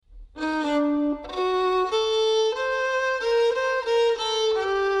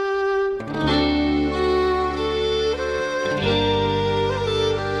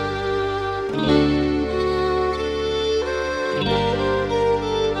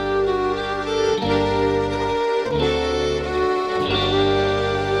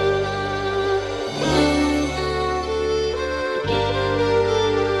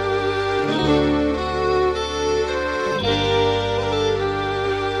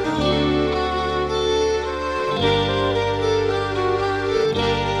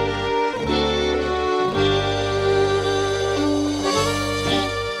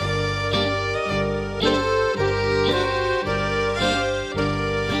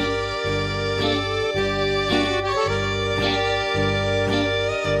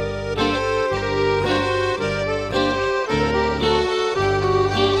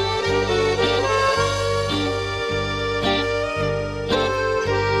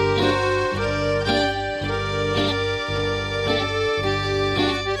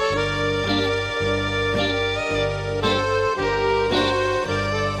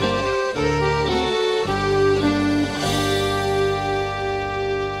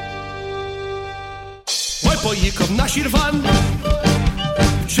поїхав на Шірван,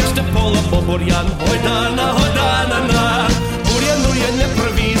 чисте поле по бур'ян, гойдана, гойдана-на. Бур'яну я не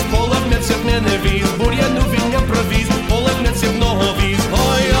провіз, поле в неців не віз, бур'яну він не провіз, поле в неців много віз.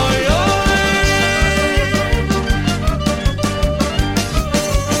 Ой-ой-ой.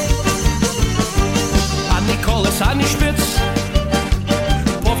 Ані колес, ані шпиц,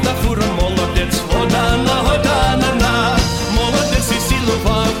 повна фура молодець, гойдана, гойдана-на. Молодець і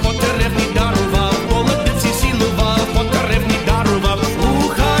сілував, по деревні дарував, молодець і сілував, по деревні дарував.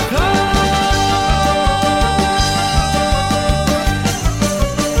 Уха-ха.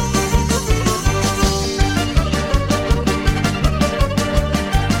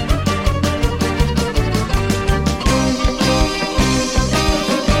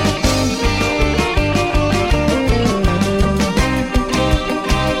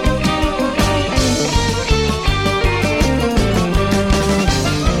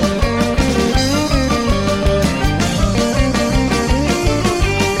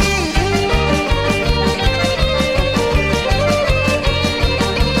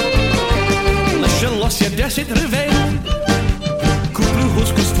 Лишилося 10 гривень, куплю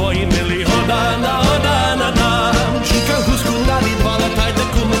гуску з твої милі, годана, годана-на. Жінка гуску надідвала, та й до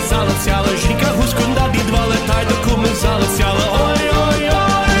куми залицяла, жінка гуску надідвала, та й до куми залицяла.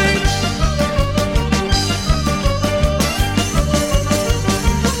 Ой-ой-ой.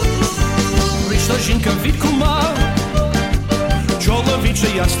 Прийшла жінка від кума, чоловіче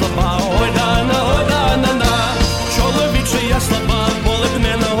я слаба, гойдана, гойдана-на. Чоловіче я слаба, болить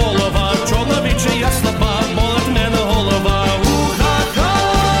мене голова, чоловіче я слаба, болить мене голова. Уха-ха.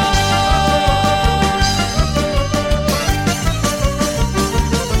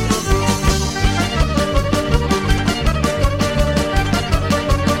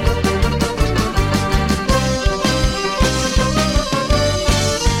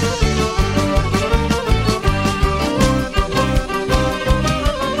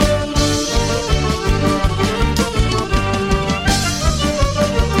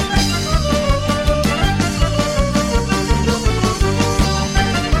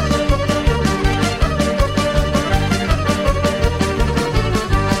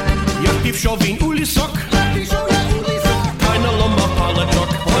 Пішов він у лісок, та й наломав паличок,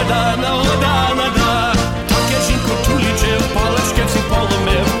 гойдана, гойдана-да. Так я жінку тулічив, палички всі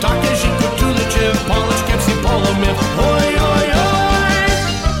поломив, так я жінку тулічив, палички всі поломив. Ой-ой-ой.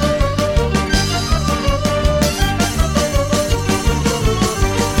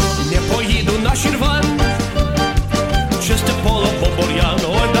 Не поїду на Шірван, чисте поле по бур'ян,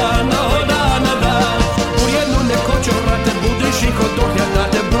 гойдана, гойдана-да. Бур'яну не хочу грати, буде жінку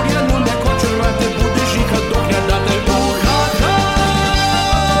доглядати, бур'яну не хочу грати, буде жінка доглядати. Уха-ха.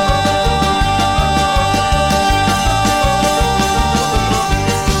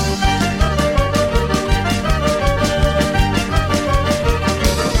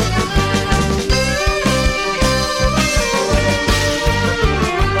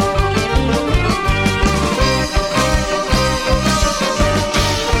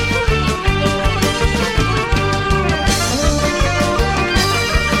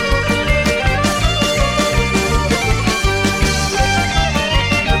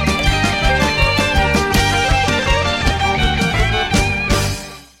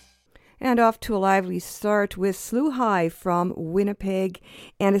 And off to a lively start with Slew High from Winnipeg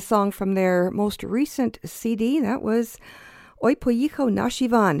and a song from their most recent CD. That was Oj pojichał nasz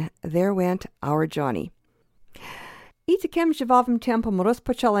Iwan. There went our Johnny. І таким жвавим темпом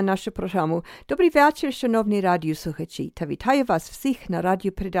розпочали нашу програму. Добрий вечір, шановні радіослухачі, та вітаю вас всіх на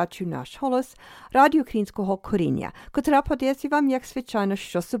радіопередачу «Наш голос» Радіо Українського коріння, котра подається вам, як звичайно,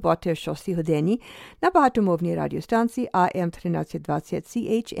 щосуботи о 6 годині на багатомовній радіостанції AM 1320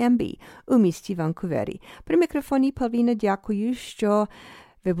 CHMB у місті Ванкувері. При мікрофоні Павліна дякую, що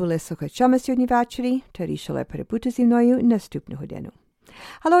ви були слухачами сьогодні ввечері та рішили перебути зі мною наступну годину.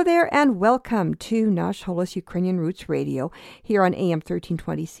 Hello there and welcome to Nash Holos Ukrainian Roots Radio here on AM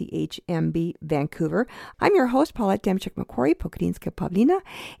 1320 CHMB Vancouver. I'm your host, Paulette Demchik-McQuarrie, Pokrinska Pavlina,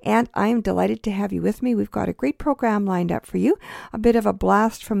 and I'm delighted to have you with me. We've got a great program lined up for you, a bit of a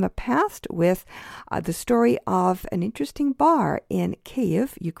blast from the past with the story of an interesting bar in Kyiv,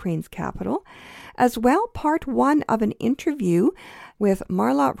 Ukraine's capital, as well part one of an interview with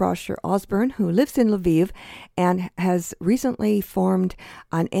Marla Rosher-Osborne, who lives in Lviv and has recently formed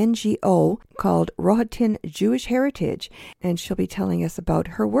an NGO called Rohatyn Jewish Heritage. And she'll be telling us about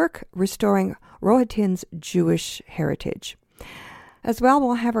her work restoring Rohatyn's Jewish heritage. As well,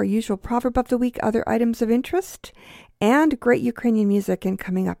 we'll have our usual proverb of the week, other items of interest, and great Ukrainian music. And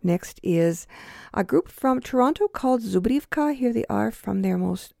coming up next is a group from Toronto called Zubrivka. Here they are from their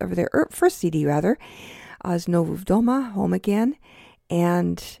first CD, rather, Znovu Vdoma, Home Again,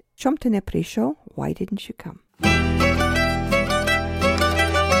 and Chom Ty ne Prišel, Why Didn't You Come?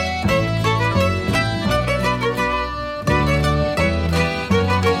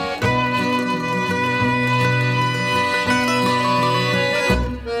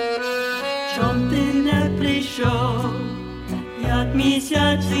 Jak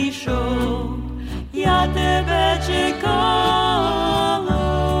mісяць зійшов, я тебе чекала,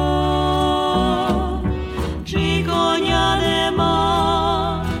 чи коня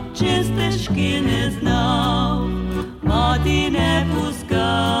нема, чи стежки не знав, мати не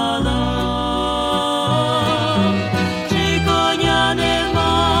пускала, чи коня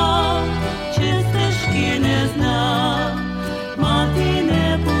нема, чи стежки не знав, мати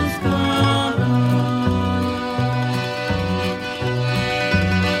не пускала.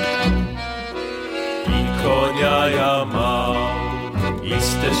 Konia ja mał i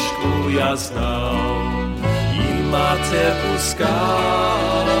ścieżku ja znał i matę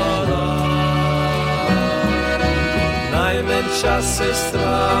puskała. Najmędsza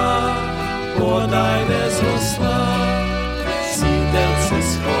sestra podaj nie zrosła, sidelce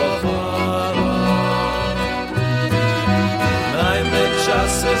schowała. Najmędsza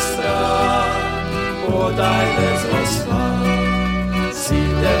sestra podaj nie zrosła,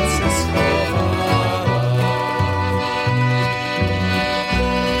 sidelce schowała.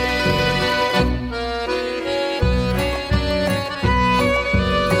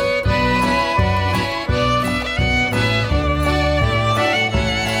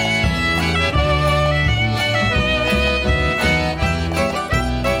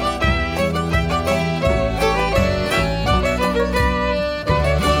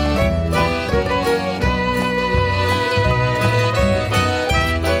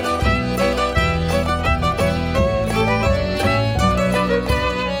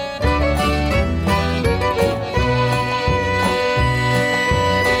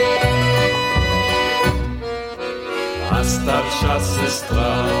 Starsza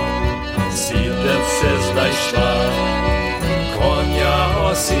sestra sidelce znajszła, konia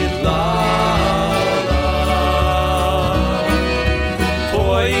osidlała.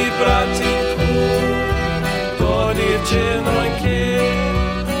 Twoi bratinku do dziewczynki,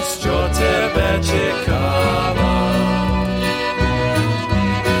 що тебе czekała.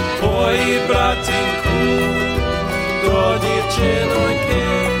 Twoi bratinku do dziewczynki,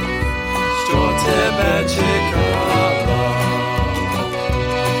 що тебе czekała.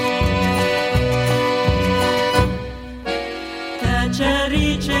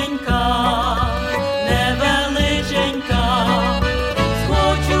 Річенька, невеличенька,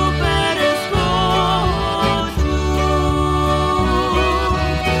 схочу, перескочу.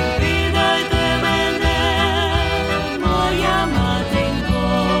 Віддайте мене, моя матінко,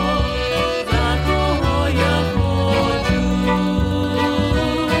 за кого я хочу.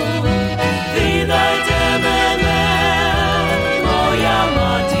 Віддайте мене, моя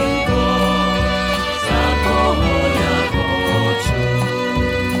матінко, за кого я хочу.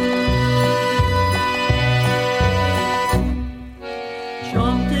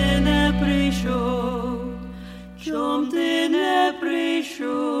 Чом ти не прийшов, чом ти не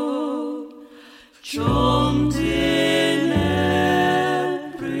прийшов, чом ти не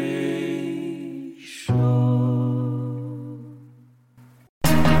прийшов.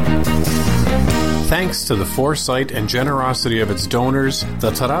 Thanks to the foresight and generosity of its donors,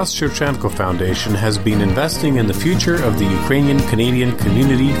 the Taras Shevchenko Foundation has been investing in the future of the Ukrainian-Canadian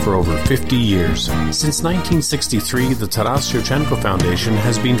community for over 50 years. Since 1963, the Taras Shevchenko Foundation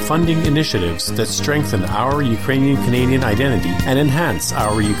has been funding initiatives that strengthen our Ukrainian-Canadian identity and enhance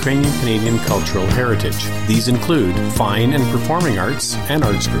our Ukrainian-Canadian cultural heritage. These include fine and performing arts and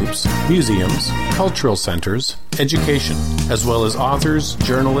arts groups, museums, cultural centers, education, as well as authors,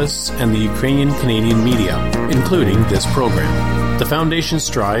 journalists, and the Ukrainian-Canadian media, including this program. The foundation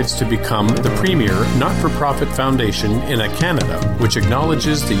strives to become the premier not-for-profit foundation in Canada, which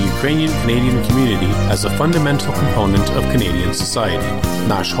acknowledges the Ukrainian-Canadian community as a fundamental component of Canadian society.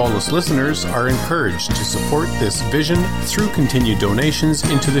 Nash Holos listeners are encouraged to support this vision through continued donations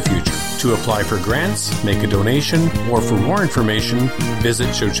into the future. To apply for grants, make a donation, or for more information, visit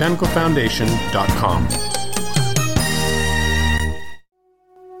ShevchenkoFoundation.com.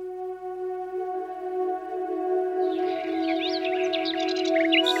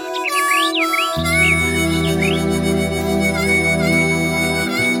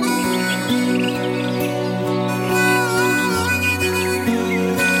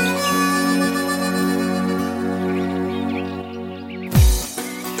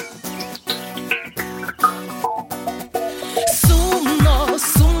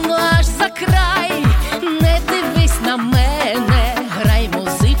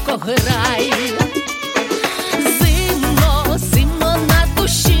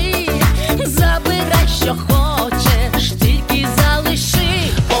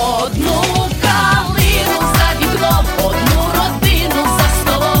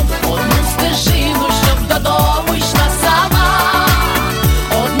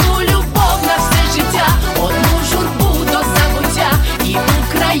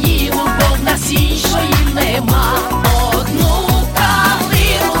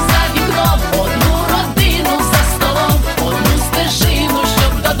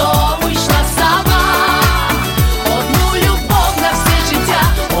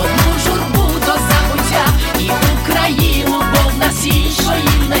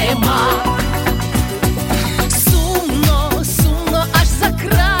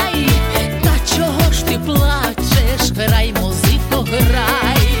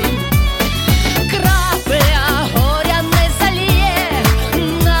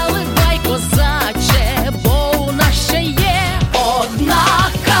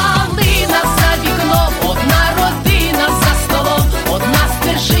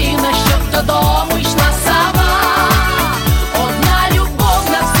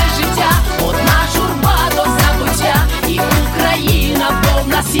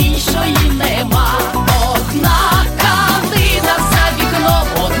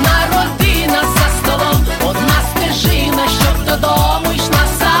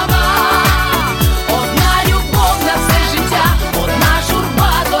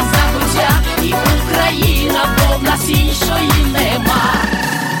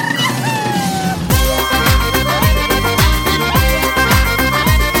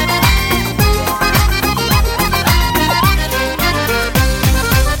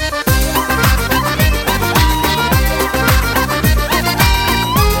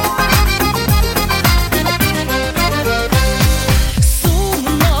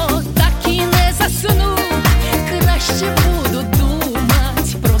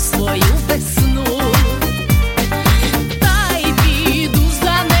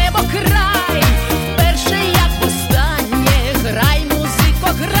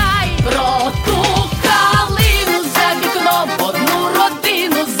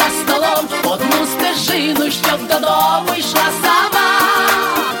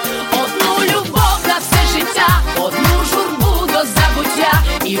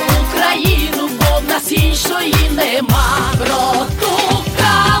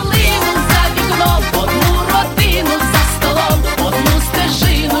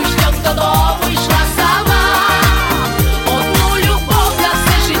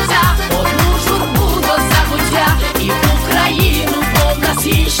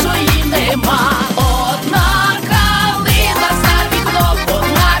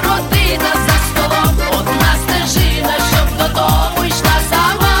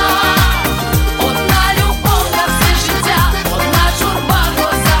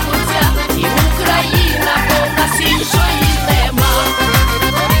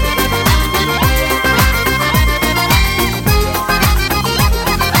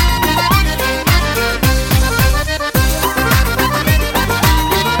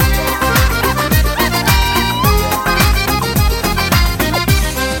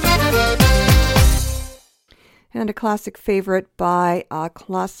 and a classic favorite by a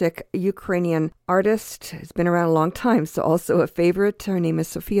classic Ukrainian artist. Has been around a long time, so also a favorite. Her name is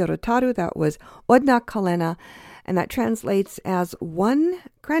Sofia Rotaru. That was Odna Kalena, and that translates as one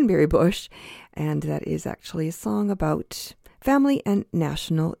cranberry bush, and that is actually a song about family and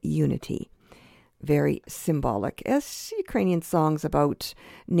national unity. Very symbolic, as Ukrainian songs about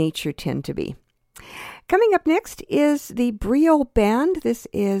nature tend to be. Coming up next is the Brio Band. This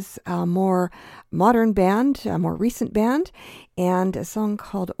is a more modern band, a more recent band, and a song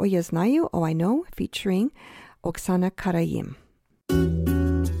called Oi Я знаю, Oh I Know, featuring Oksana Karaim.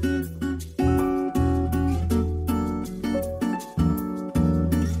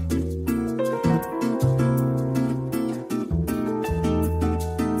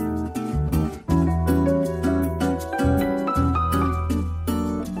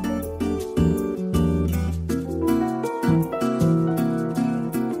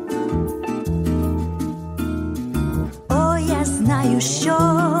 Що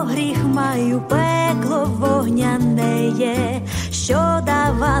гріх маю, пекло вогняне, що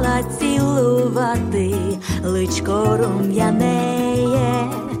давала цілувати, личко рум'янеє.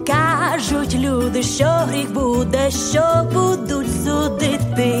 Кажуть люди, що гріх буде, що будуть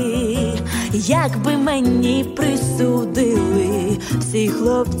судити, якби мені присудили всіх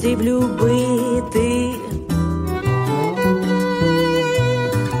хлопців любити.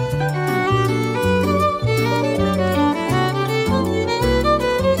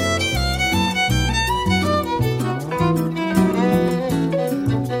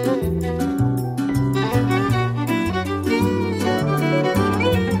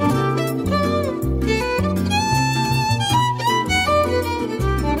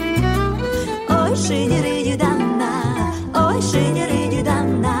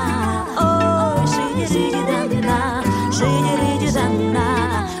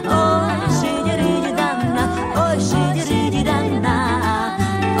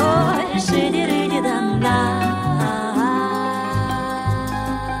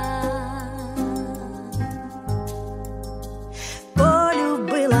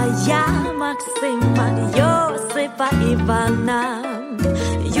 Максима, Йосипа, Івана,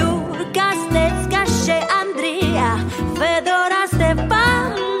 Юрка, Стецька, ще Андрія, Федора,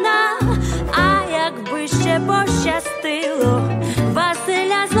 Степана. А якби ще пощастило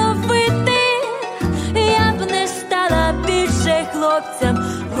Василя зловити, я б не стала більше хлопцям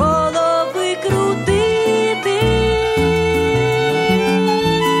голови крутити.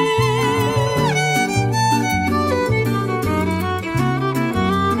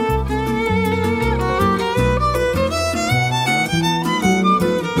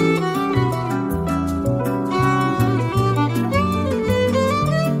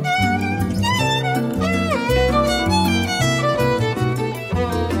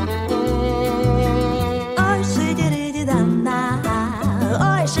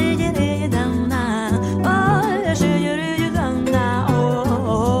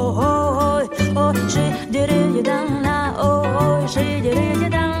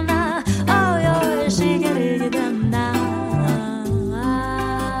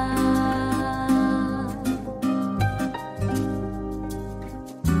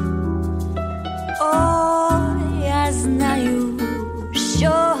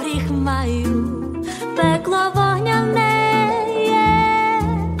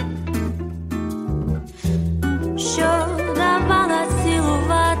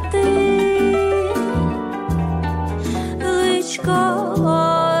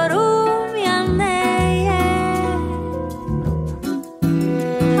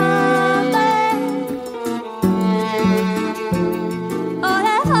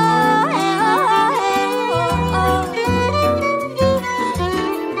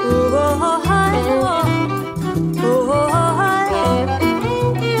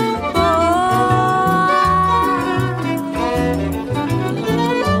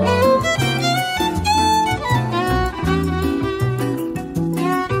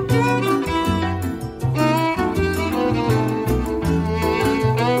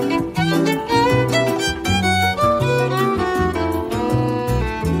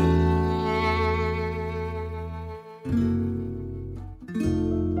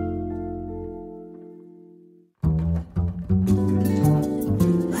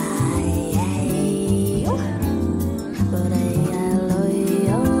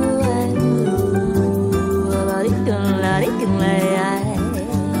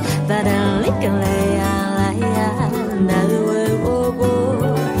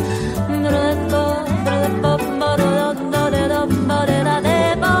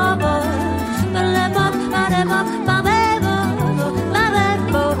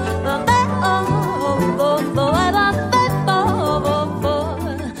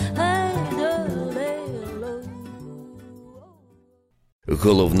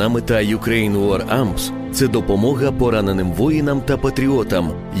 Головна мета Ukraine War Amps – це допомога пораненим воїнам та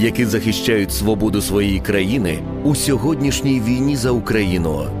патріотам, які захищають свободу своєї країни у сьогоднішній війні за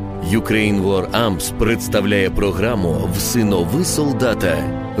Україну. Ukraine War Amps представляє програму «Всинови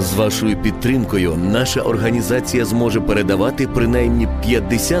солдата». З вашою підтримкою наша організація зможе передавати принаймні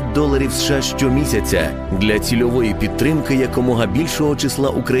 $50 США щомісяця для цільової підтримки якомога більшого числа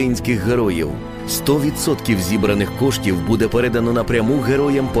українських героїв. 100% зібраних коштів буде передано напряму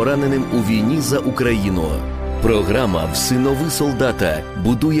героям, пораненим у війні за Україну. Програма «Всинови солдата»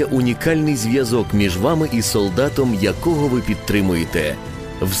 будує унікальний зв'язок між вами і солдатом, якого ви підтримуєте.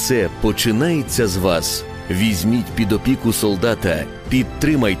 Все починається з вас. Візьміть під опіку солдата,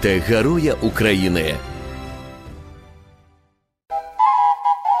 підтримайте Героя України.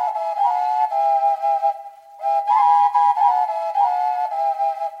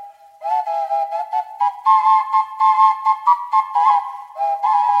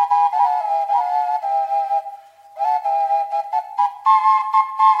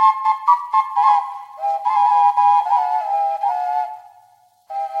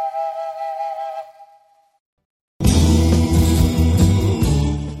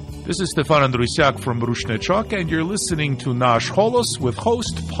 This is Stefan Andrusiak from Rushnechok, and you're listening to Nash Holos with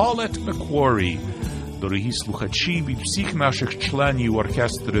host Paulette McQuarrie. Дорогі слухачі, від всіх наших членів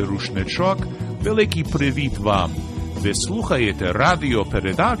оркестру Rushnechok великий привіт вам. Ви слухаєте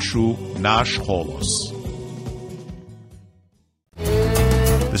радіопередачу Наш Голос.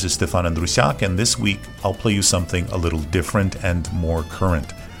 This is Stefan Andrusiak, and this week I'll play you something a little different and more current.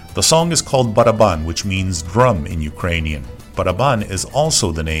 The song is called Baraban, which means drum in Ukrainian. Baraban is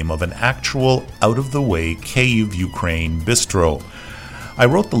also the name of an actual, out-of-the-way Kyiv, Ukraine bistro. I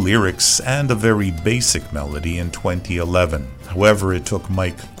wrote the lyrics and a very basic melody in 2011. However, it took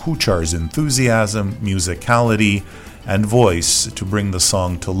Mike Kuchar's enthusiasm, musicality, and voice to bring the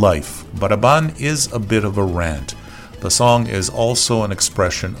song to life. Baraban is a bit of a rant. The song is also an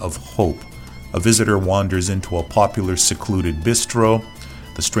expression of hope. A visitor wanders into a popular secluded bistro.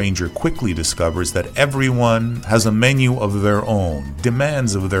 The stranger quickly discovers that everyone has a menu of their own,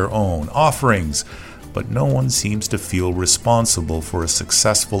 demands of their own, offerings, but no one seems to feel responsible for a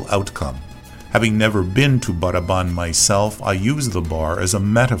successful outcome. Having never been to Baraban myself, I use the bar as a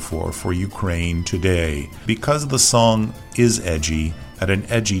metaphor for Ukraine today. Because the song is edgy, at an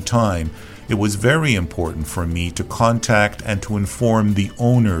edgy time, it was very important for me to contact and to inform the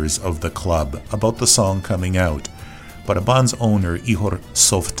owners of the club about the song coming out. Baraban's owner, Ihor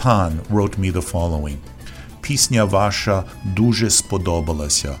Softan, wrote me the following. Пісня ваша дуже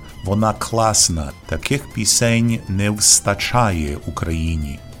сподобалася. Вона класна. Таких пісень не вистачає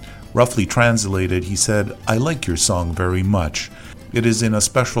Україні. Roughly translated, he said, I like your song very much. It is in a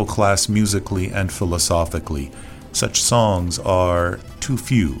special class musically and philosophically. Such songs are too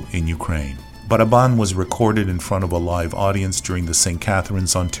few in Ukraine. Baraban was recorded in front of a live audience during the St.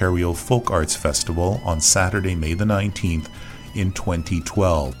 Catharines, Ontario Folk Arts Festival on Saturday, May the 19th in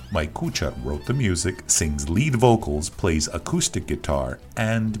 2012. Mike Kuchar wrote the music, sings lead vocals, plays acoustic guitar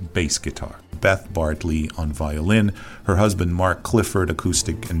and bass guitar. Beth Bartley on violin, her husband Mark Clifford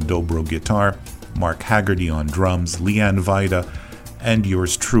acoustic and dobro guitar, Mark Haggerty on drums, Leanne Vida, and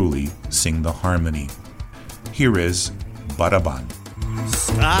yours truly sing the harmony. Here is Baraban.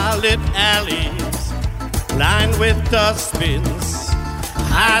 Starlit alleys lined with dustbins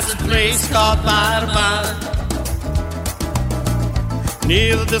has a place called Baraban.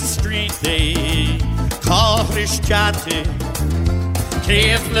 Near the street they call Hryshchati,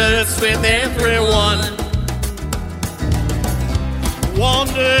 careless with everyone.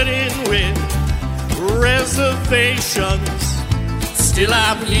 Wandered in with reservations, still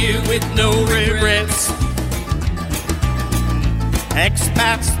I'm here with no regrets.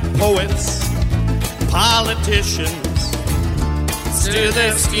 Expats, poets, politicians, still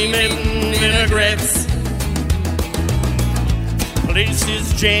they're scheming vinaigrettes. Places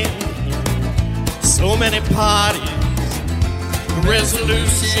jammed, so many parties,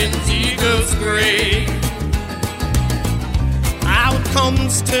 resolutions, egos gray.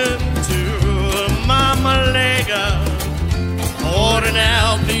 Outcomes turn to Mama Lega. Order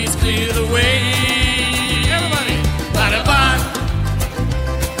now, please clear the way. Everybody, Baraban,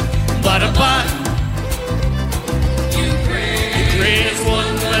 Baraban. Ukraine is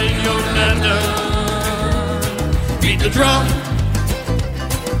one way you're not done. Beat the drum,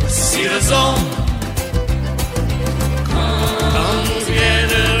 see the song. Come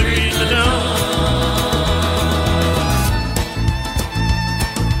together, beat the drum.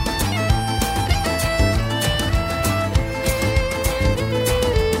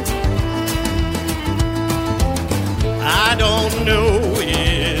 I don't know if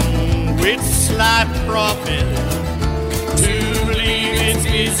by profit to believe it's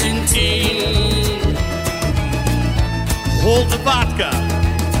Byzantine. Hold the vodka,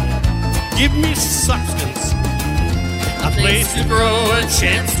 give me substance, a place to grow, a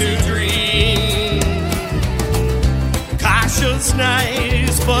chance to dream. Kasha's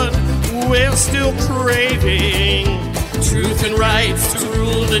nice, but we're still craving truth and rights to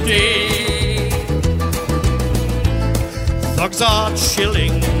rule the day. Thugs are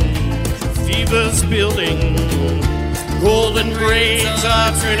chilling, fever's building, golden braids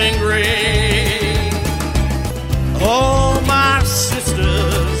are turning gray. Oh, my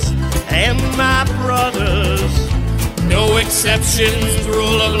sisters and my brothers, no exceptions,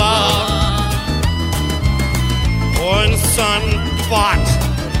 rule of law. One son fought,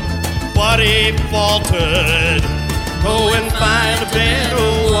 but he faltered. Go and find a better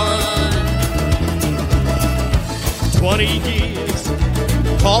one. 20 years,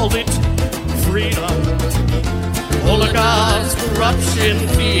 called it freedom. Oligarchs, corruption,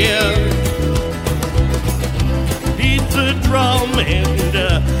 fear. Beat the drum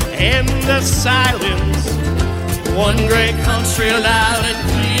and the silence. One great country loud and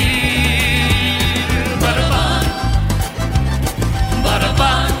clear. Ba-da-bum,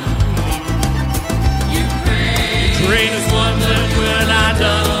 ba-da-bum. Ukraine is one that we're not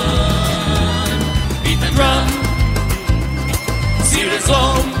done. Beat the drum, see the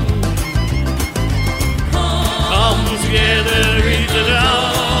song. Come together, read the dawn.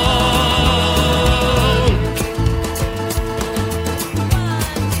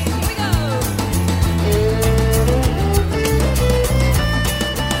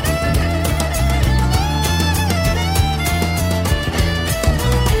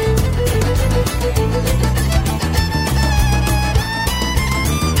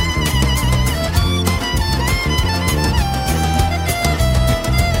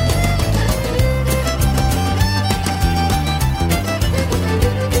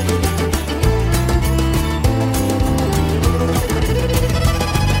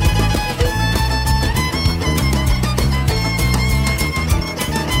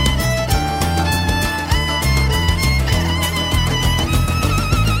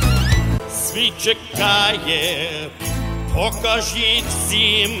 Чекає, покажіть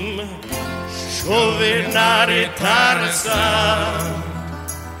всім, що ви народ Тараса.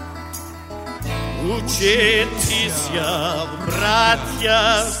 Учитися,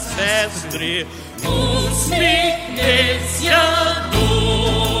 браття, сестри, усміхнеться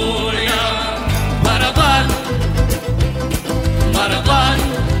доля. Барабан, барабан,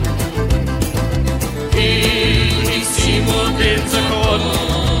 і всім один закон.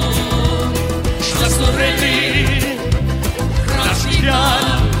 Створити краща,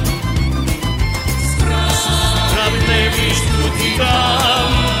 справедливість тут і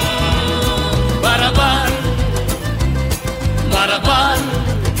там. Барабан, барабан,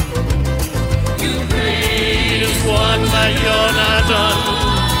 Ukraine is one, but you're not done.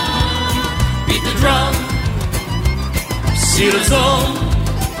 Beat the drum, seal the zone.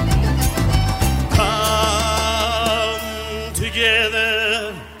 Come together,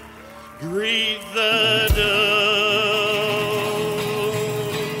 greet the dawn.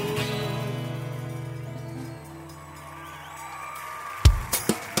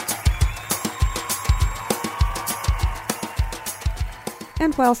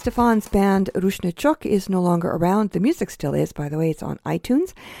 And while Stefan's band Rushnechok is no longer around, the music still is, by the way, it's on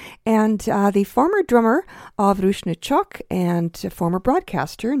iTunes. And the former drummer of Rushnechok and former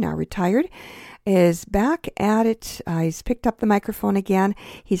broadcaster, now retired, is back at it. He's picked up the microphone again.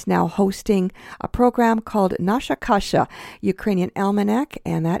 He's now hosting a program called Nasha Kasha, Ukrainian Almanac,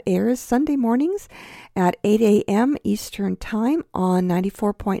 and that airs Sunday mornings at 8 a.m. Eastern Time on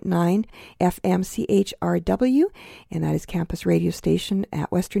 94.9 FM CHRW, and that is campus radio station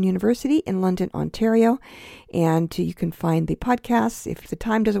at Western University in London, Ontario. And you can find the podcasts if the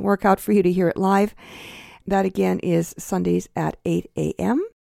time doesn't work out for you to hear it live. That again is Sundays at 8 a.m.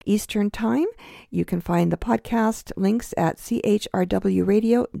 Eastern Time. You can find the podcast links at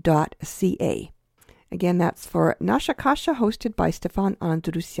chrwradio.ca. Again, that's for Nasha Kasha, hosted by Stefan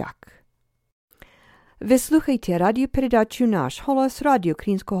Andrusiak. Ви слухаєте радіопередачу «Наш голос» радіо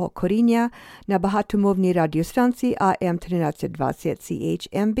Українського коріння на багатомовній радіостанції AM 1320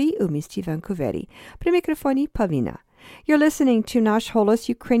 CHMB у місті Ванкувері. При мікрофоні Pavlina. You're listening to Nash Holos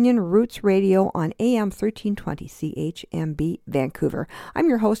Ukrainian Roots Radio on AM 1320 CHMB Vancouver. I'm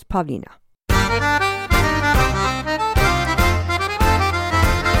your host, Pavlina.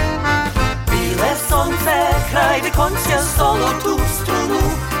 Біле сонце край віконця золоту струну.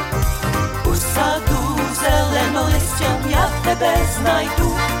 У саду зелено листям я тебе знайду.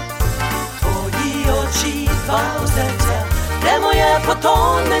 Твої очі, два озерця, де моє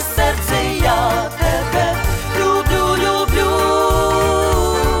потонне серце, я тебе люблю, люблю.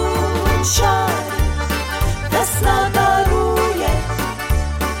 Чари весна дарує,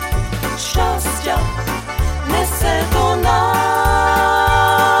 щастя несе до нас,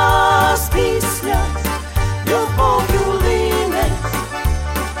 пісня любов'ю лине,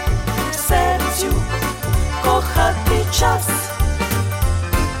 в серцю кохати час.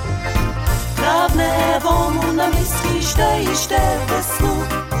 Травневому намісті жде весну,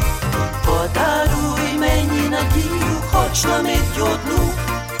 подаруй мені надію, хоч на мить одну,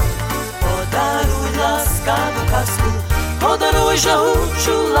 подаруй ласкаву казку, подаруй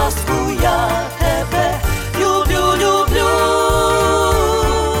жагучу ласку, я тебе люблю, люблю.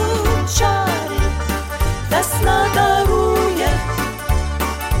 Чари весна дарує,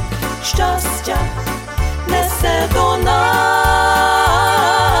 щастя несе до нас,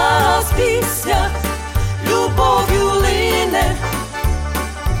 пісня любов'ю лине,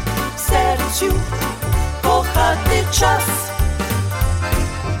 в серцю кохати час.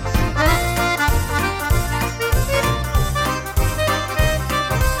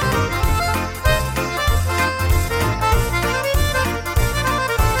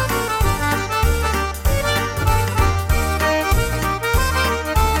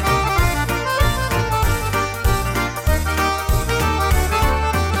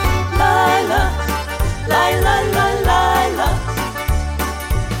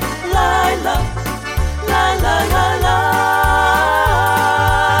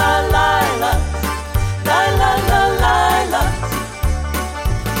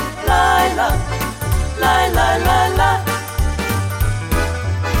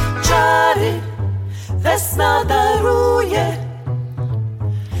 Чари весна дарує,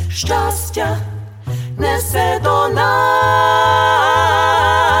 щастя несе до нас,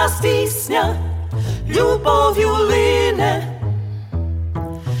 пісня любов'ю лине,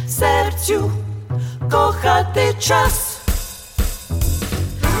 серцю кохати час.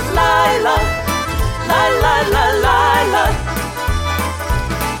 Лайла, лайла, лайла,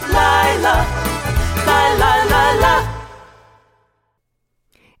 лайла, лайла, лайла.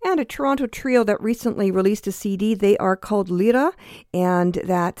 And a Toronto trio that recently released a CD. They are called Lira, and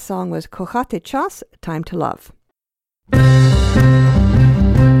that song was Kochate Czas, Time to Love.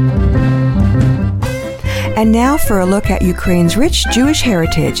 And now for a look at Ukraine's rich Jewish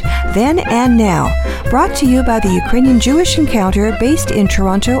heritage, then and now, brought to you by the Ukrainian Jewish Encounter based in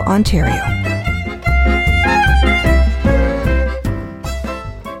Toronto, Ontario.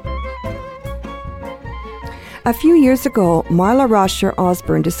 A few years ago, Marla Rosher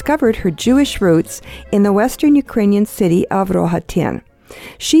Osborne discovered her Jewish roots in the western Ukrainian city of Rohatyn.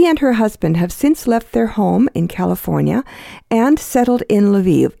 She and her husband have since left their home in California and settled in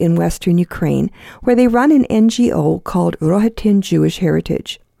Lviv in western Ukraine, where they run an NGO called Rohatyn Jewish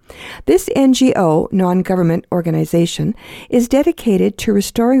Heritage. This NGO, non-government organization, is dedicated to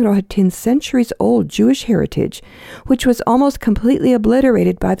restoring Rohatyn's centuries-old Jewish heritage, which was almost completely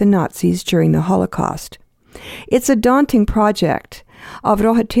obliterated by the Nazis during the Holocaust. It's a daunting project. Of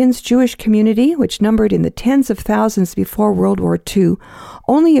Rohatyn's Jewish community, which numbered in the tens of thousands before World War II,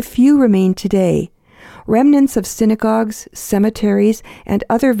 only a few remain today. Remnants of synagogues, cemeteries, and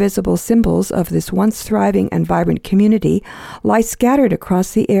other visible symbols of this once thriving and vibrant community lie scattered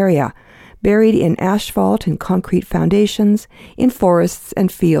across the area, buried in asphalt and concrete foundations, in forests and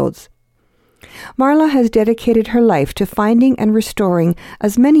fields. Marla has dedicated her life to finding and restoring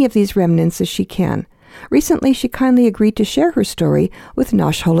as many of these remnants as she can. Recently, she kindly agreed to share her story with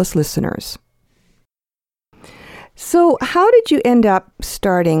Nash Holos listeners. So, how did you end up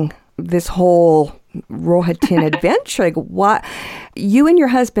starting this whole Rohatyn adventure? Like, what you and your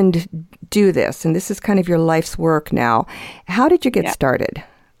husband do this, and this is kind of your life's work now. How did you get started?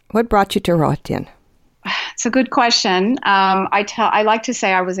 What brought you to Rohatyn? It's a good question. I like to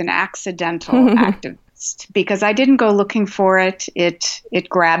say I was an accidental activist because I didn't go looking for it. It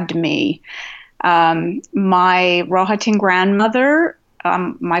grabbed me. My Rohatyn grandmother,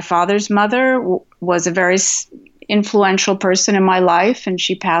 my father's mother, was a very influential person in my life, and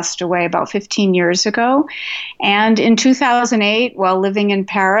she passed away about 15 years ago. And in 2008, while living in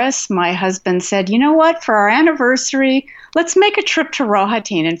Paris, my husband said, you know what, for our anniversary, let's make a trip to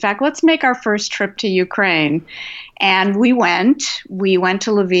Rohatyn. In fact, let's make our first trip to Ukraine. And we went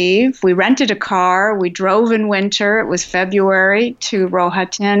to Lviv, we rented a car, we drove in winter, it was February, to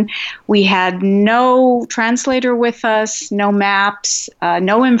Rohatyn. We had no translator with us, no maps,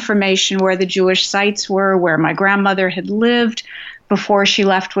 no information where the Jewish sites were, where my grandmother had lived before she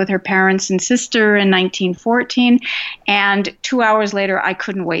left with her parents and sister in 1914. And 2 hours later, I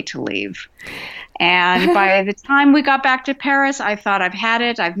couldn't wait to leave. And by the time we got back to Paris, I thought, I've had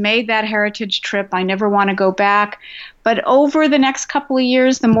it. I've made that heritage trip. I never want to go back. But over the next couple of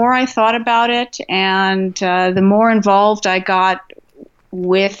years, the more I thought about it and the more involved I got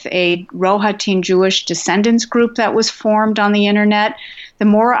with a Rohatyn Jewish descendants group that was formed on the internet, the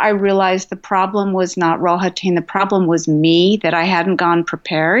more I realized the problem was not Rohatyn, the problem was me, that I hadn't gone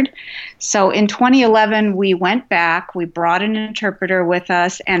prepared. So in 2011, we went back, we brought an interpreter with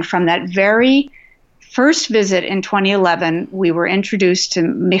us, and from that very first visit in 2011, we were introduced to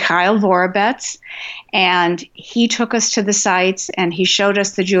Mikhail Vorobets, and he took us to the sites and he showed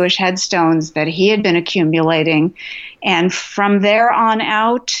us the Jewish headstones that he had been accumulating. And from there on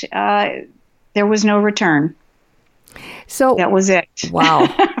out, there was no return. So that was it.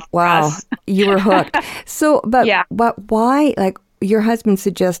 Wow. Wow. You were hooked. So, but why, like your husband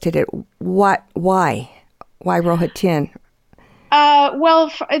suggested it, why Rohatyn?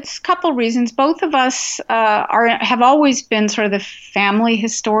 Well, it's a couple reasons. Both of us have always been sort of the family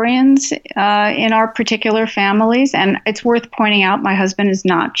historians in our particular families. And it's worth pointing out my husband is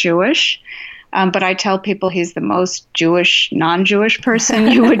not Jewish. But I tell people he's the most Jewish, non-Jewish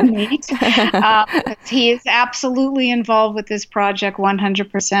person you would meet. He is absolutely involved with this project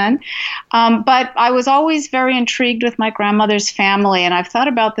 100%. But I was always very intrigued with my grandmother's family. And I've thought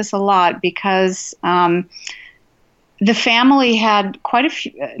about this a lot because the family had quite a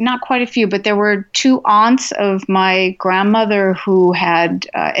few, not quite a few, but there were two aunts of my grandmother who had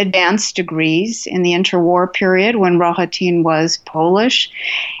advanced degrees in the interwar period when Rohatyn was Polish.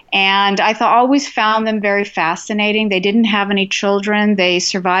 And I always found them very fascinating. They didn't have any children. They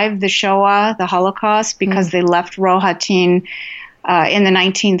survived the Shoah, the Holocaust, because they left Rohatyn in the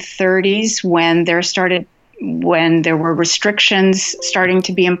 1930s when there were restrictions starting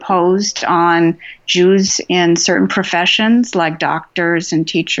to be imposed on Jews in certain professions like doctors and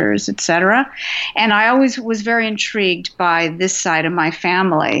teachers, etc. And I always was very intrigued by this side of my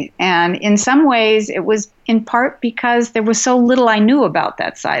family. And in some ways, it was in part because there was so little I knew about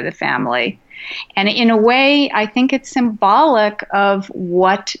that side of the family. And in a way, I think it's symbolic of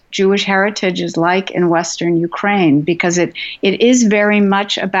what Jewish heritage is like in Western Ukraine, because it is very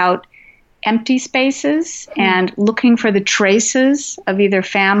much about empty spaces and looking for the traces of either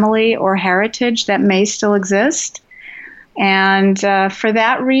family or heritage that may still exist. And for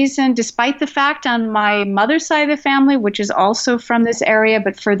that reason, despite the fact on my mother's side of the family, which is also from this area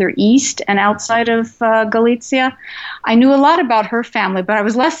but further east and outside of Galicia, I knew a lot about her family, but I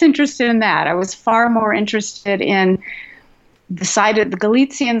was less interested in that. I was far more interested in the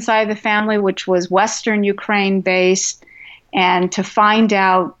Galician side of the family, which was Western Ukraine based. And to find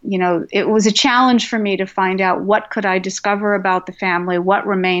out, it was a challenge for me to find out what could I discover about the family, what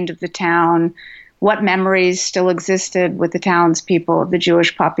remained of the town, what memories still existed with the townspeople of the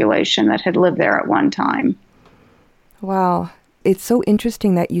Jewish population that had lived there at one time. Wow. It's so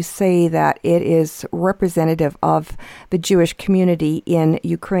interesting that you say that it is representative of the Jewish community in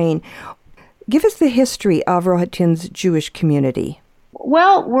Ukraine. Give us the history of Rohatyn's Jewish community.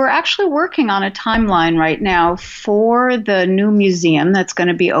 Well, we're actually working on a timeline right now for the new museum that's going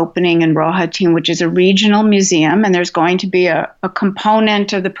to be opening in Rohatyn, which is a regional museum, and there's going to be a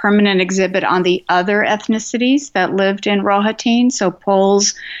component of the permanent exhibit on the other ethnicities that lived in Rohatyn, so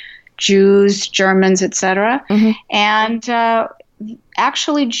Poles, Jews, Germans, etc. Mm-hmm. And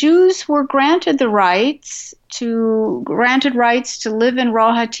actually, Jews were granted rights to live in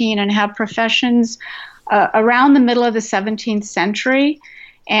Rohatyn and have professions around the middle of the 17th century,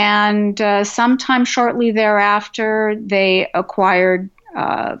 and sometime shortly thereafter, they acquired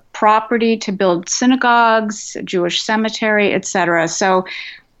property to build synagogues, a Jewish cemetery, etc. So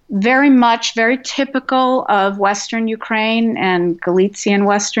very typical of Western Ukraine and Galician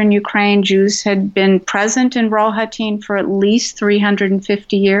Western Ukraine. Jews had been present in Rohatyn for at least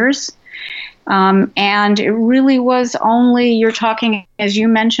 350 years. And it really was only, you're talking, as you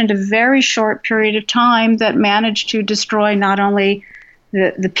mentioned, a very short period of time that managed to destroy not only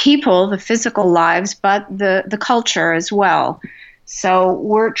the people, the physical lives, but the culture as well. So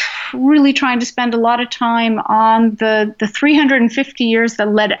we're really trying to spend a lot of time on the 350 years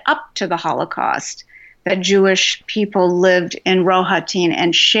that led up to the Holocaust, that Jewish people lived in Rohatyn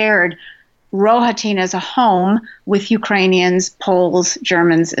and shared Rohatyn as a home with Ukrainians, Poles,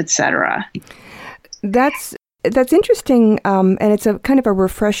 Germans, etc. That's interesting, and it's a kind of a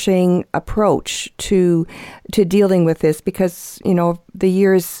refreshing approach to dealing with this, because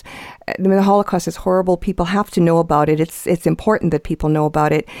the Holocaust is horrible. People have to know about it. It's important that people know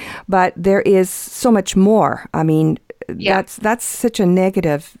about it, but there is so much more. I mean, that's such a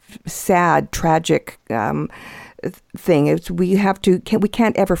negative, sad, tragic thing. We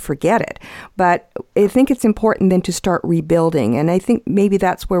can't ever forget it. But I think it's important then to start rebuilding. And I think maybe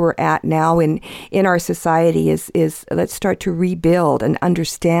that's where we're at now in our society is let's start to rebuild and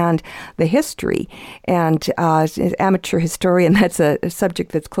understand the history. And as an amateur historian, that's a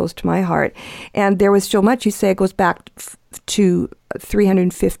subject that's close to my heart. And there was so much, you say, it goes back to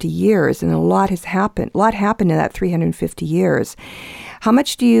 350 years, and a lot has happened. A lot happened in that 350 years. How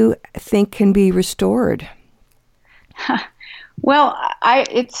much do you think can be restored? Well,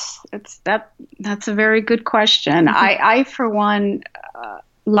 that's a very good question. I for one,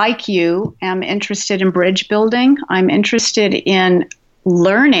 like you, am interested in bridge building. I'm interested in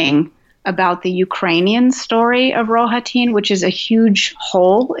learning about the Ukrainian story of Rohatyn, which is a huge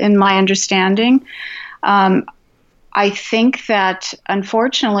hole in my understanding. I think that,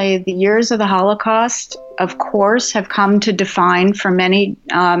 unfortunately, the years of the Holocaust, of course, have come to define for many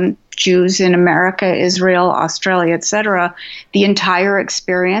Jews in America, Israel, Australia, etc., the entire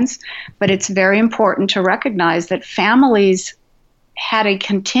experience. But it's very important to recognize that families had a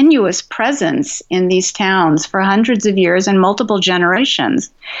continuous presence in these towns for hundreds of years and multiple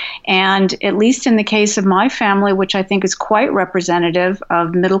generations. And at least in the case of my family, which I think is quite representative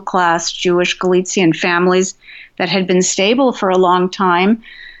of middle-class Jewish Galician families that had been stable for a long time,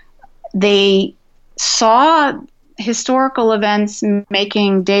 they saw historical events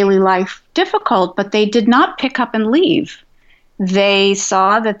making daily life difficult, but they did not pick up and leave. They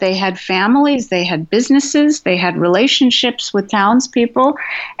saw that they had families, they had businesses, they had relationships with townspeople.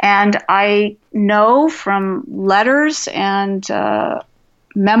 And I know from letters and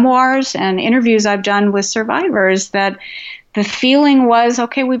memoirs and interviews I've done with survivors that the feeling was,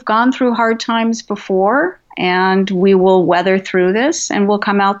 okay, we've gone through hard times before, and we will weather through this, and we'll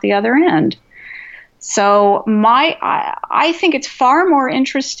come out the other end. So I think it's far more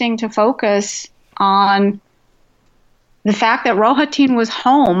interesting to focus on the fact that Rohatyn was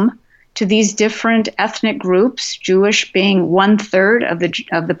home to these different ethnic groups, Jewish being 1/3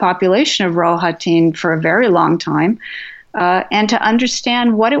 of the population of Rohatyn for a very long time, and to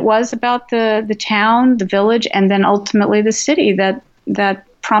understand what it was about the town, the village, and then ultimately the city that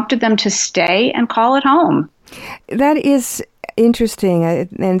prompted them to stay and call it home. That is interesting,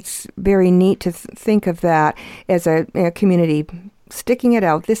 and it's very neat to think of that as a community sticking it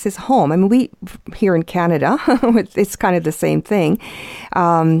out. This is home. I mean, we here in Canada, it's kind of the same thing.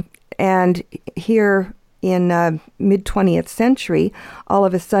 And here in mid-20th century, all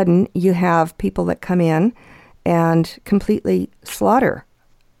of a sudden you have people that come in and completely slaughter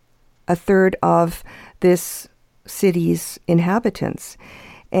a third of this city's inhabitants.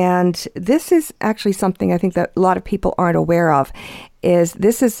 And this is actually something I think that a lot of people aren't aware of.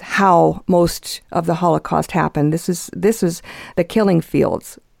 This is how most of the Holocaust happened. This is the killing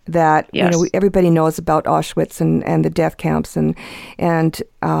fields that everybody knows about, Auschwitz and the death camps, and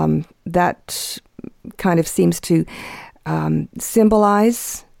that kind of seems to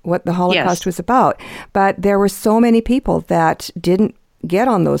symbolize what the Holocaust was about. But there were so many people that didn't get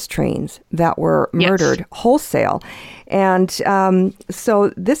on those trains that were murdered wholesale. And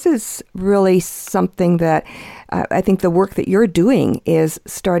so this is really something that I think the work that you're doing is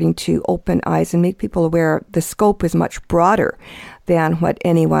starting to open eyes and make people aware the scope is much broader than what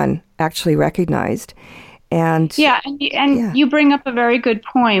anyone actually recognized. And you bring up a very good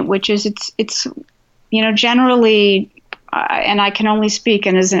point, which is it's generally, and I can only speak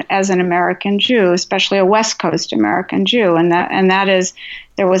as an American Jew, especially a West Coast American Jew, and that is,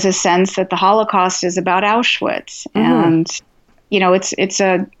 there was a sense that the Holocaust is about Auschwitz, and it's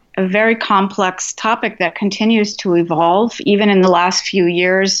a very complex topic that continues to evolve. Even in the last few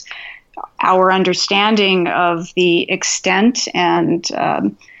years, our understanding of the extent and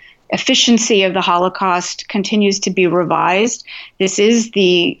efficiency of the Holocaust continues to be revised. This is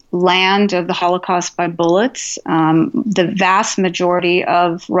the land of the Holocaust by bullets. The vast majority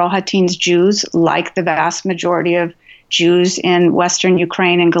of Rohatyn's Jews, like the vast majority of Jews in Western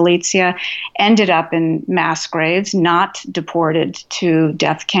Ukraine and Galicia, ended up in mass graves, not deported to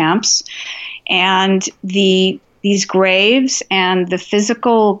death camps. And these graves and the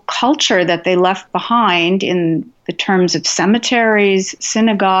physical culture that they left behind in the terms of cemeteries,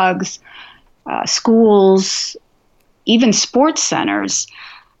 synagogues, schools, even sports centers,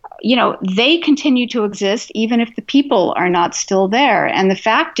 they continue to exist even if the people are not still there. And the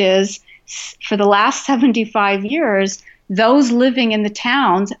fact is, for the last 75 years, those living in the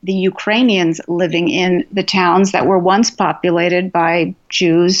towns, the Ukrainians living in the towns that were once populated by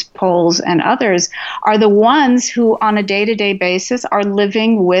Jews, Poles, and others, are the ones who, on a day-to-day basis, are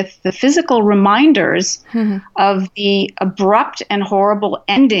living with the physical reminders of the abrupt and horrible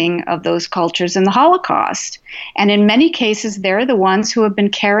ending of those cultures in the Holocaust. And in many cases, they're the ones who have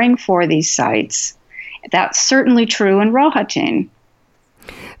been caring for these sites. That's certainly true in Rohatyn.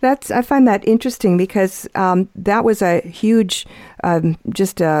 I find that interesting because that was a huge, the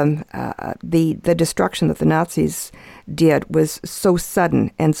destruction that the Nazis did was so sudden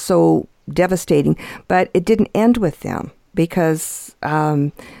and so devastating, but it didn't end with them because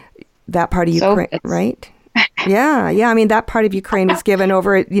that part of Ukraine, right? Yeah. I mean, that part of Ukraine was given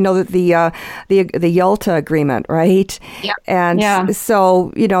over, the Yalta Agreement, right? Yeah. And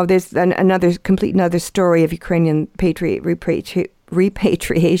so, there's another story of Ukrainian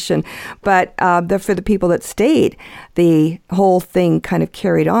repatriation, but for the people that stayed, the whole thing kind of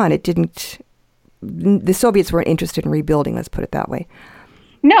carried on. The Soviets weren't interested in rebuilding, let's put it that way.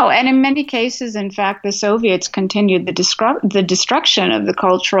 No, and in many cases, in fact, the Soviets continued the destruction of the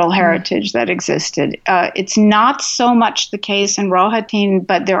cultural heritage that existed. It's not so much the case in Rohatyn,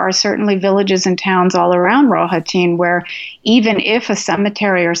 but there are certainly villages and towns all around Rohatyn where even if a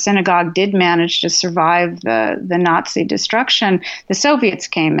cemetery or synagogue did manage to survive the Nazi destruction, the Soviets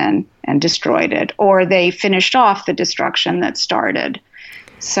came in and destroyed it, or they finished off the destruction that started.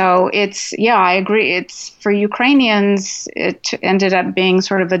 So I agree. It's for Ukrainians, it ended up being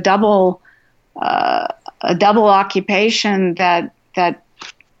sort of a double occupation that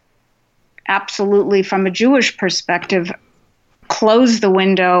absolutely, from a Jewish perspective, closed the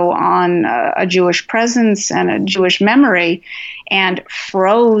window on a Jewish presence and a Jewish memory, and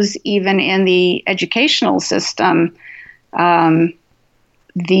froze even in the educational system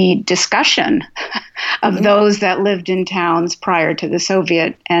the discussion of those that lived in towns prior to the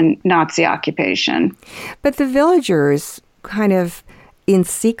Soviet and Nazi occupation. But the villagers kind of in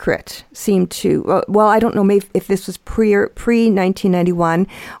secret seemed to, well, I don't know maybe if this was pre-1991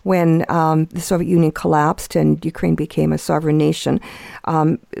 when the Soviet Union collapsed and Ukraine became a sovereign nation.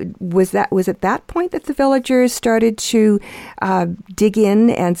 Was at that point that the villagers started to dig in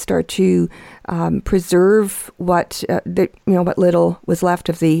and start to preserve what little was left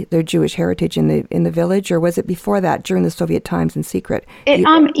of their Jewish heritage in the village, or was it before that, during the Soviet times in secret?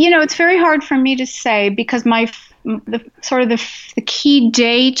 It's very hard for me to say because the key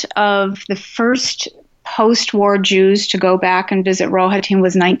date of the first post-war Jews to go back and visit Rohatyn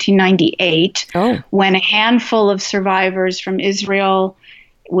was 1998, when a handful of survivors from Israel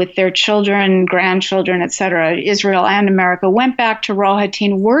with their children, grandchildren, etc., Israel and America, went back to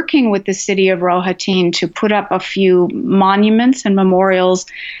Rohatyn, working with the city of Rohatyn to put up a few monuments and memorials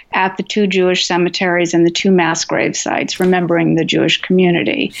at the 2 Jewish cemeteries and the 2 mass grave sites, remembering the Jewish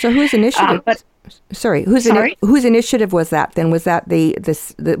community. So whose initiative? Whose initiative was that then? Was that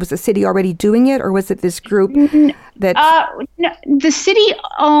was the city already doing it, or was it this group that? No, the city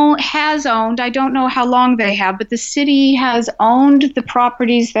has owned. I don't know how long they have, but the city has owned the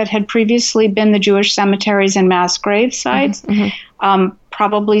properties that had previously been the Jewish cemeteries and mass grave sites,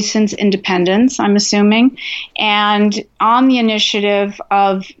 probably since independence, I'm assuming. And on the initiative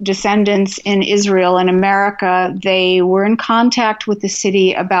of descendants in Israel and America, they were in contact with the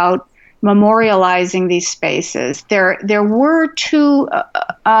city about memorializing these spaces. There were 2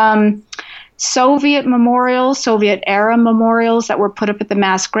 Soviet-era memorials that were put up at the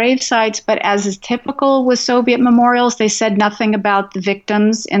mass grave sites, but as is typical with Soviet memorials, they said nothing about the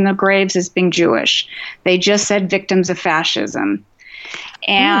victims in the graves as being Jewish. They just said victims of fascism.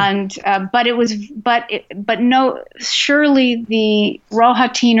 And surely the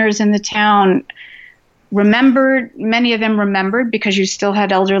Rohatyners in the town many of them remembered, because you still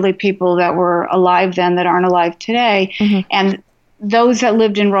had elderly people that were alive then that aren't alive today. And those that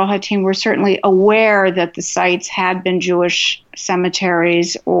lived in Rohatyn were certainly aware that the sites had been Jewish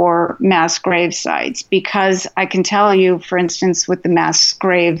cemeteries or mass grave sites, because I can tell you, for instance, with the mass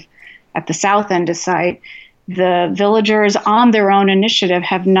grave at the south end of site, the villagers on their own initiative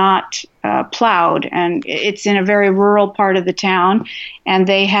have not plowed, and it's in a very rural part of the town, and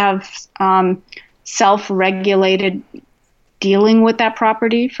they have self-regulated dealing with that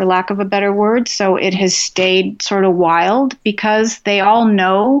property, for lack of a better word. So it has stayed sort of wild because they all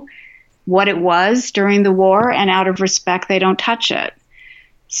know what it was during the war, and out of respect, they don't touch it.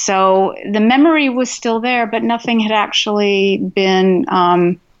 So the memory was still there, but nothing had actually been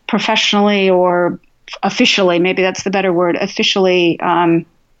professionally or officially, maybe that's the better word, officially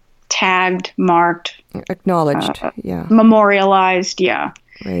tagged, marked, acknowledged, memorialized,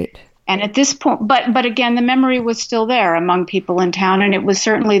 Right. And at this point, but again, the memory was still there among people in town, and it was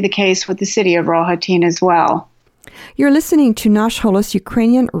certainly the case with the city of Rohatyn as well. You're listening to Nash Holos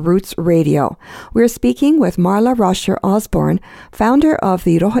Ukrainian Roots Radio. We're speaking with Marla Rosher Osborne, founder of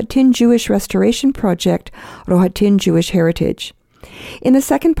the Rohatyn Jewish Restoration Project, Rohatyn Jewish Heritage. In the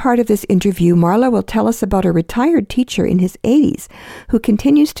second part of this interview, Marla will tell us about a retired teacher in his 80s who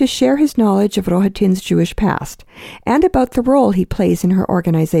continues to share his knowledge of Rohatyn's Jewish past and about the role he plays in her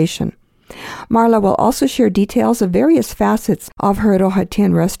organization. Marla will also share details of various facets of her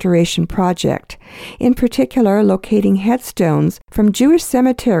Rohatyn Restoration Project, in particular locating headstones from Jewish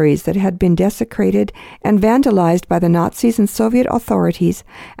cemeteries that had been desecrated and vandalized by the Nazis and Soviet authorities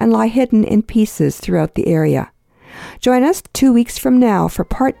and lie hidden in pieces throughout the area. Join us 2 weeks from now for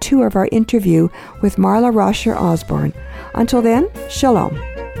part 2 of our interview with Marla Rosher Osborne. Until then, Shalom.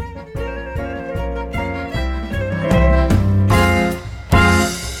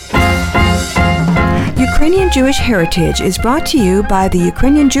 Ukrainian Jewish Heritage is brought to you by the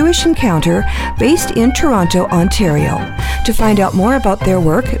Ukrainian Jewish Encounter based in Toronto, Ontario. To find out more about their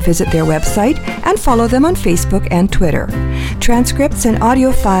work, visit their website and follow them on Facebook and Twitter. Transcripts and audio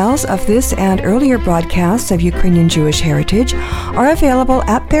files of this and earlier broadcasts of Ukrainian Jewish Heritage are available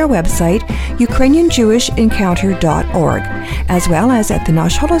at their website, ukrainianjewishencounter.org, as well as at the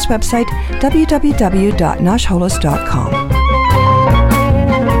Nash Holos website, www.nashholos.com.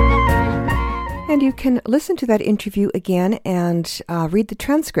 And you can listen to that interview again and read the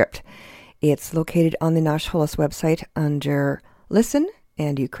transcript. It's located on the Nash Holos website under Listen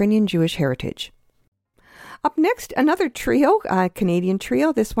and Ukrainian Jewish Heritage. Up next, another trio, a Canadian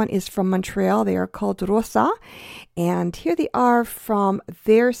trio. This one is from Montreal. They are called Rosa. And here they are from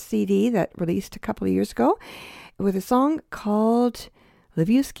their CD that released a couple of years ago with a song called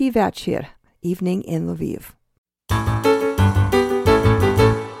Lvivski Večer, Evening in Lviv.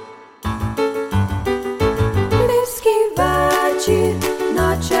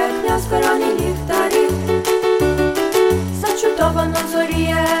 Наче князь короні ліхтарі, зачудовано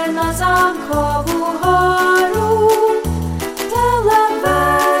зоріє на замкову гору.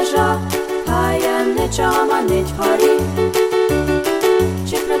 Телевежа таємничо манить вгорі.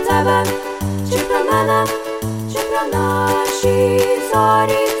 Чи про тебе, чи про мене, чи про наші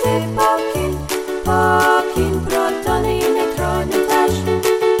зорі ти покинь, покинь протони і нейтрони теж.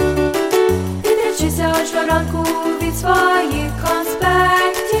 Відречися аж до ранку від своїх конспектів.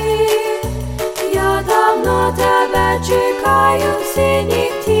 Я давно тебе чекаю в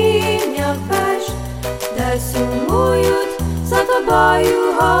синіх тінях веж, де сумують за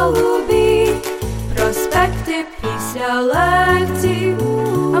тобою голубі проспекти після лекцій.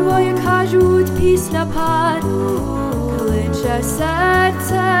 Або, як кажуть, після пар кличе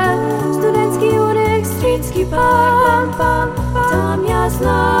серце студентський уник, стрітський пам-пам. Там я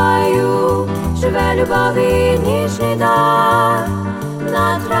знаю, живе любов і ніжний дар.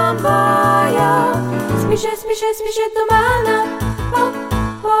 На трамваях спішить, спішить, спішить до мене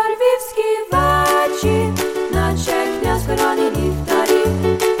по львівській вечір, наче князь короні ліхтарі.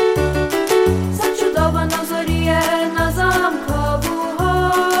 Зачудовано зоріє на замкову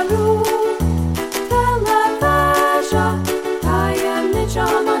гору. Телевежа таємничо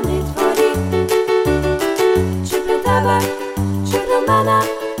манить вгорі. Чи про тебе, чи про мене,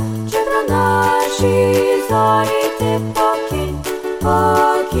 чи про наші зорі ти покинь,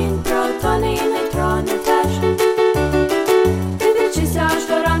 покинь протони і нейтрони теж. Відречися аж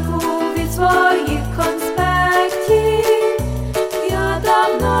до ранку від своїх конспектів. Я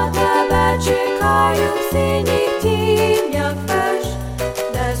давно тебе чекаю в синіх тінях веж,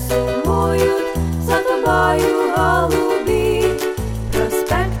 де сумують за тобою голубі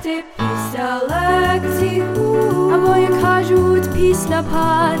проспекти після лекцій. Або, як кажуть, після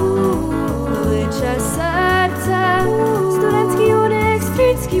пар кличе серце студентський уник,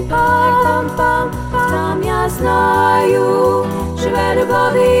 стрітський пам-пам. Там я знаю, живе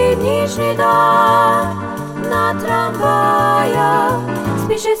любов і ніжний дар. На трамваях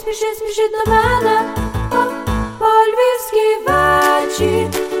спішить, спішить, спішить до мене по львівській вечір,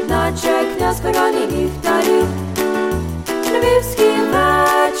 наче князь короні ліхтарі. Львівський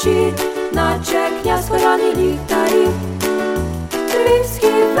вечір, наче князь короні ліхтарі.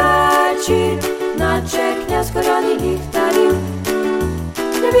 Львівський вечір, наче князь короні ліхтарі.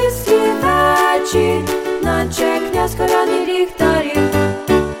 Львівський вечір, наче князь короні ліхтарі.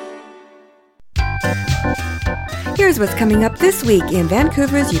 Here's what's coming up this week in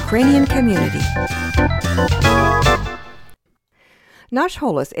Vancouver's Ukrainian community. Nash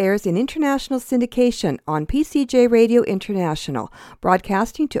Holos airs in international syndication on PCJ Radio International,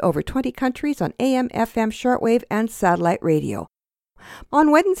 broadcasting to over 20 countries on AM, FM, shortwave, and satellite radio.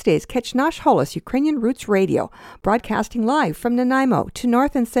 On Wednesdays, catch Nash Holos Ukrainian Roots Radio, broadcasting live from Nanaimo to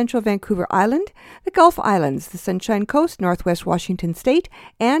North and Central Vancouver Island, the Gulf Islands, the Sunshine Coast, Northwest Washington State,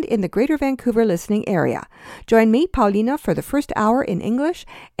 and in the Greater Vancouver listening area. Join me, Paulina, for the first hour in English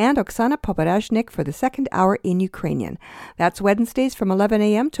and Oksana Poborajnik for the second hour in Ukrainian. That's Wednesdays from 11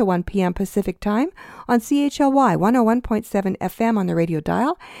 a.m. to 1 p.m. Pacific Time on CHLY 101.7 FM on the radio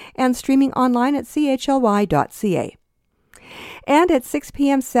dial and streaming online at chly.ca. And at 6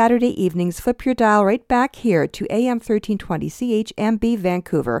 p.m. Saturday evenings, flip your dial right back here to AM 1320 CHMB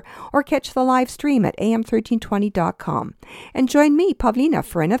Vancouver or catch the live stream at am1320.com. And join me, Pavlina,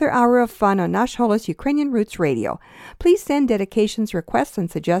 for another hour of fun on Nash Holos Ukrainian Roots Radio. Please send dedications, requests, and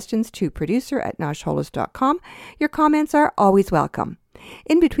suggestions to producer@nashholos.com. Your comments are always welcome.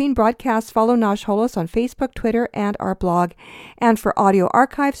 In between broadcasts, follow Nash Holos on Facebook, Twitter, and our blog. And for audio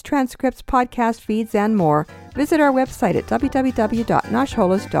archives, transcripts, podcast feeds, and more, visit our website at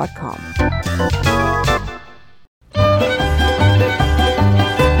www.nashholos.com.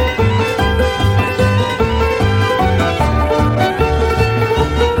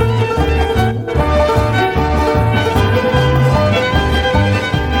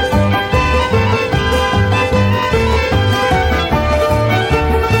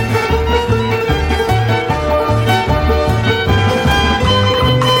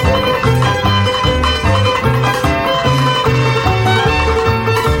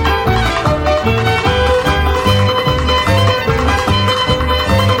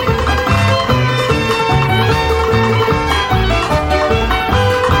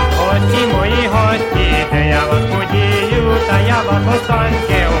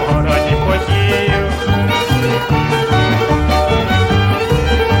 Косаньки у городі подію.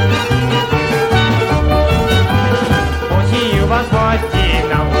 Посію вас гості,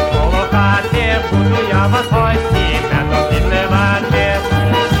 навколо хати, буду я вас гості, медом підливати.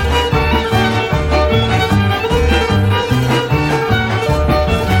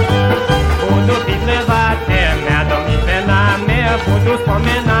 Буду підливати медом і винами, буду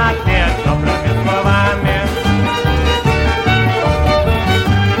споминати добрими словами.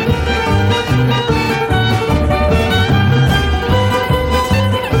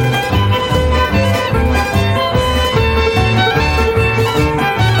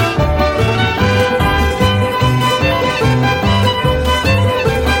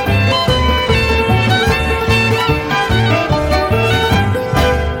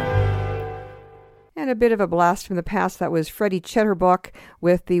 A bit of a blast from the past. That was Freddie Chetterbock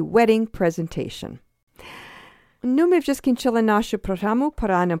with the wedding presentation. Ну, ми вже скінчили нашу програму.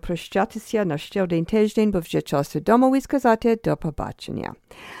 Пора нам прощатися на ще один тиждень, бо вже час додому і сказати до побачення.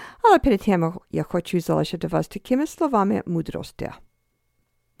 Але перед тим я хочу залишити вас такими словами мудрості.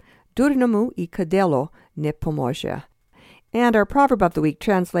 Дурному і кадило не поможе. And our proverb of the week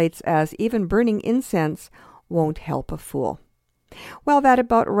translates as, even burning incense won't help a fool. Well, that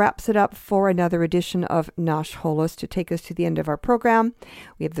about wraps it up for another edition of Nash Holos. To take us to the end of our program,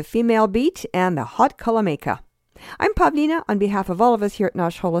 we have the female beat and the hot kalameka. I'm Pavlina. On behalf of all of us here at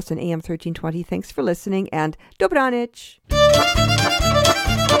Nash Holos and AM 1320, thanks for listening and dobranic.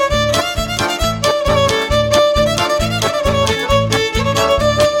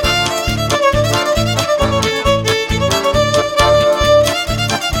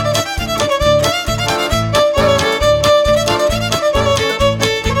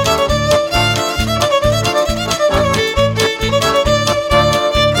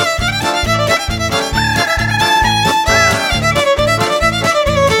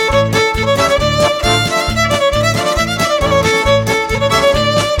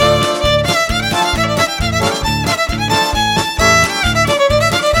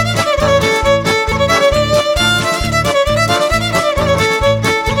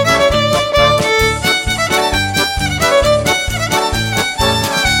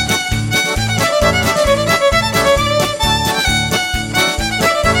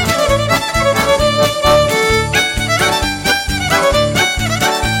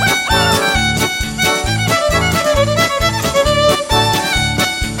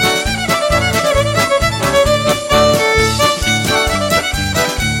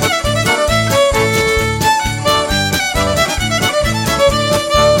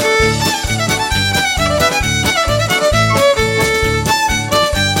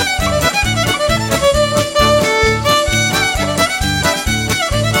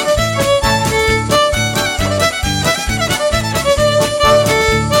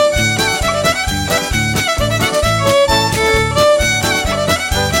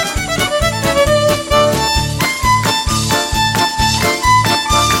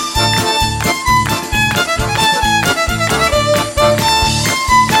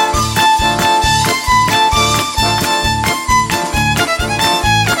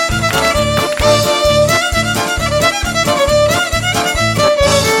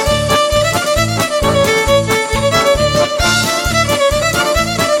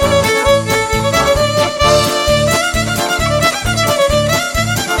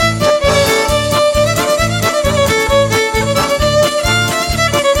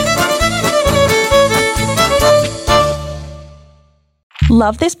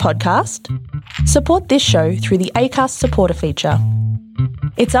 Love this podcast? Support this show through the Acast supporter feature.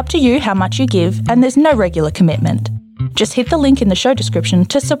 It's up to you how much you give, and there's no regular commitment. Just hit the link in the show description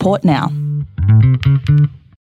to support now.